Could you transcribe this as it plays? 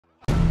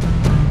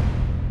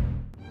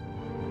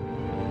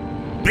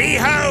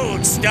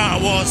Behold,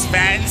 Star Wars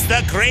fans,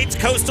 the great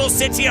coastal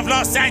city of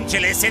Los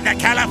Angeles in the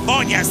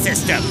California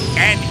system.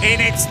 And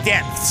in its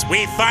depths,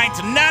 we find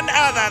none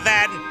other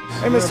than...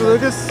 Hey, Mr.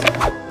 Lucas.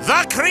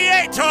 The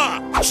creator,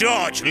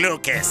 George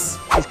Lucas.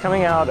 He's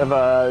coming out of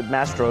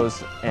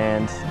Mastro's,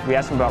 and we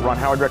asked him about Ron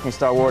Howard directing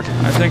Star Wars.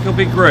 I think he'll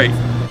be great.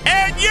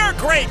 And you're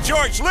great,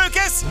 George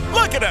Lucas.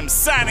 Look at him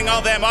signing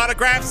all them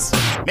autographs.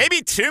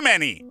 Maybe too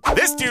many.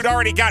 This dude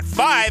already got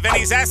 5, and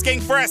he's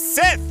asking for a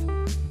 6th.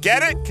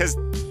 Get it? Because,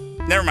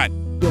 never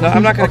mind. No,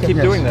 I'm not going to keep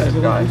doing that,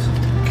 guys.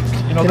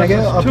 You know, this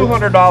is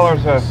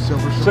 $200 a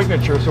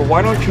signature, so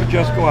why don't you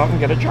just go out and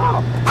get a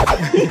job?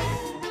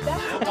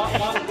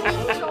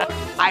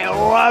 I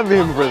love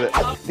him for this.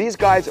 These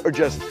guys are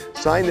just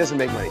sign this and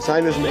make money,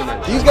 sign this and make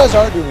money. These guys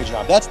aren't doing a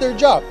job. That's their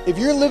job. If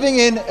you're living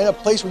in a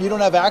place where you don't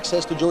have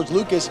access to George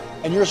Lucas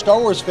and you're a Star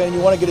Wars fan and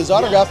you want to get his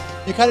autograph,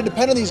 you kind of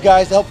depend on these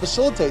guys to help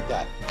facilitate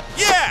that.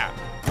 Yeah,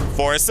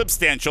 for a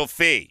substantial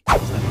fee.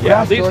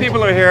 Yeah, these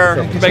people are here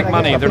to make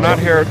money. They're not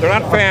here, they're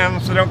not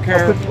fans, they don't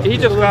care. He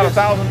just got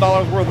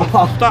 $1,000 worth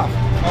of stuff.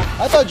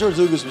 I thought George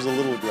Lucas was a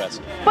little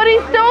aggressive. But he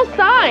still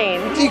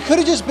signed. He could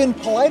have just been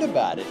polite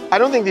about it. I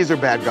don't think these are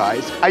bad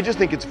guys. I just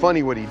think it's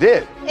funny what he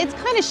did. It's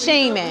kind of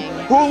shaming.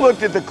 Who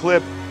looked at the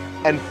clip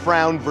and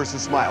frowned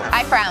versus smiled?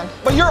 I frowned.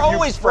 But you're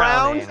always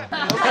frowning. All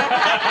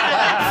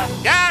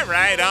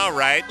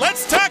right.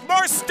 Let's talk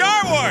more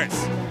Star Wars.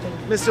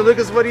 Mr.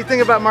 Lucas, what do you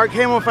think about Mark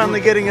Hamill finally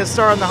getting his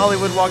star on the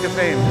Hollywood Walk of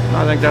Fame?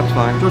 I think that's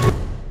fine.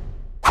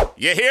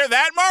 You hear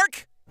that,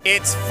 Mark?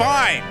 It's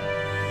fine.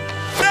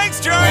 Thanks,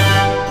 George.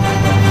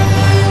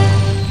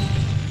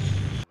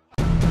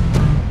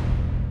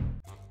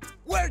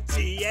 We're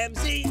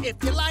TMZ.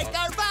 If you like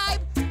our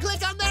vibe,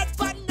 click on that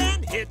button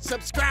and hit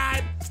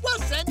subscribe. We'll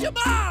send you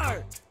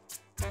more.